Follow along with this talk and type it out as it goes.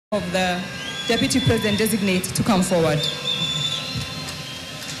of the Deputy President Designate to come forward.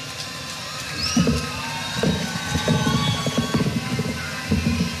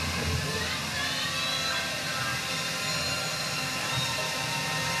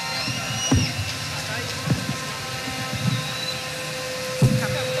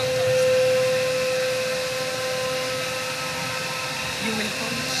 You will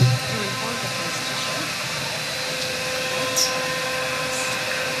hold the Constitution.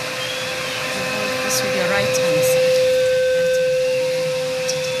 You hold this with your right hand side.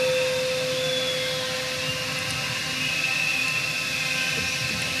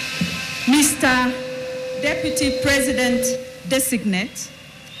 Mr. Deputy President Designate,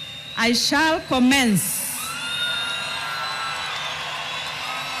 I shall commence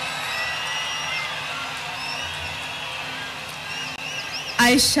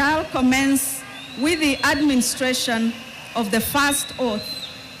with the administration of the first oath,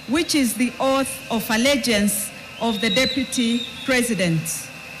 which is the oath of allegiance of the Deputy President.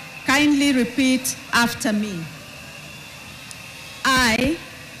 Kindly repeat after me. I,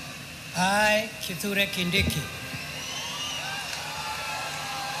 Kindiki,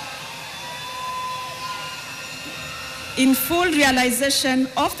 in full realization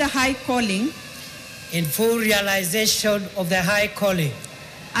of the high calling,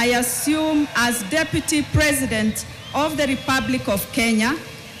 I assume as Deputy President of the Republic of Kenya,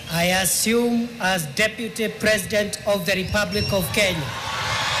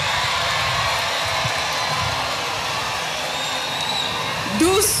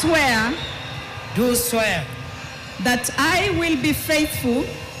 do swear that I will be faithful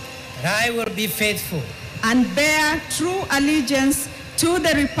and bear true allegiance to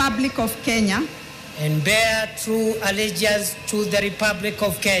the Republic of Kenya,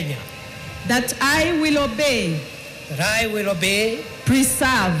 that I will obey,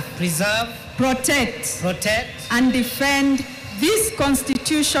 preserve, protect, and defend this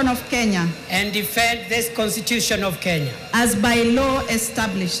Constitution of Kenya, as by law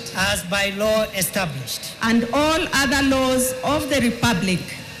established, and all other laws of the Republic,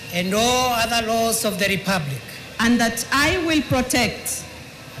 and that I will protect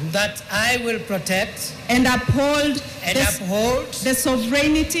and uphold the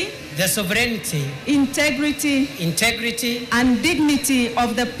sovereignty, integrity, and dignity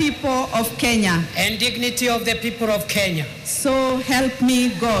of the people of Kenya. So help me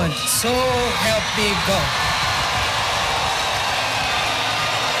God.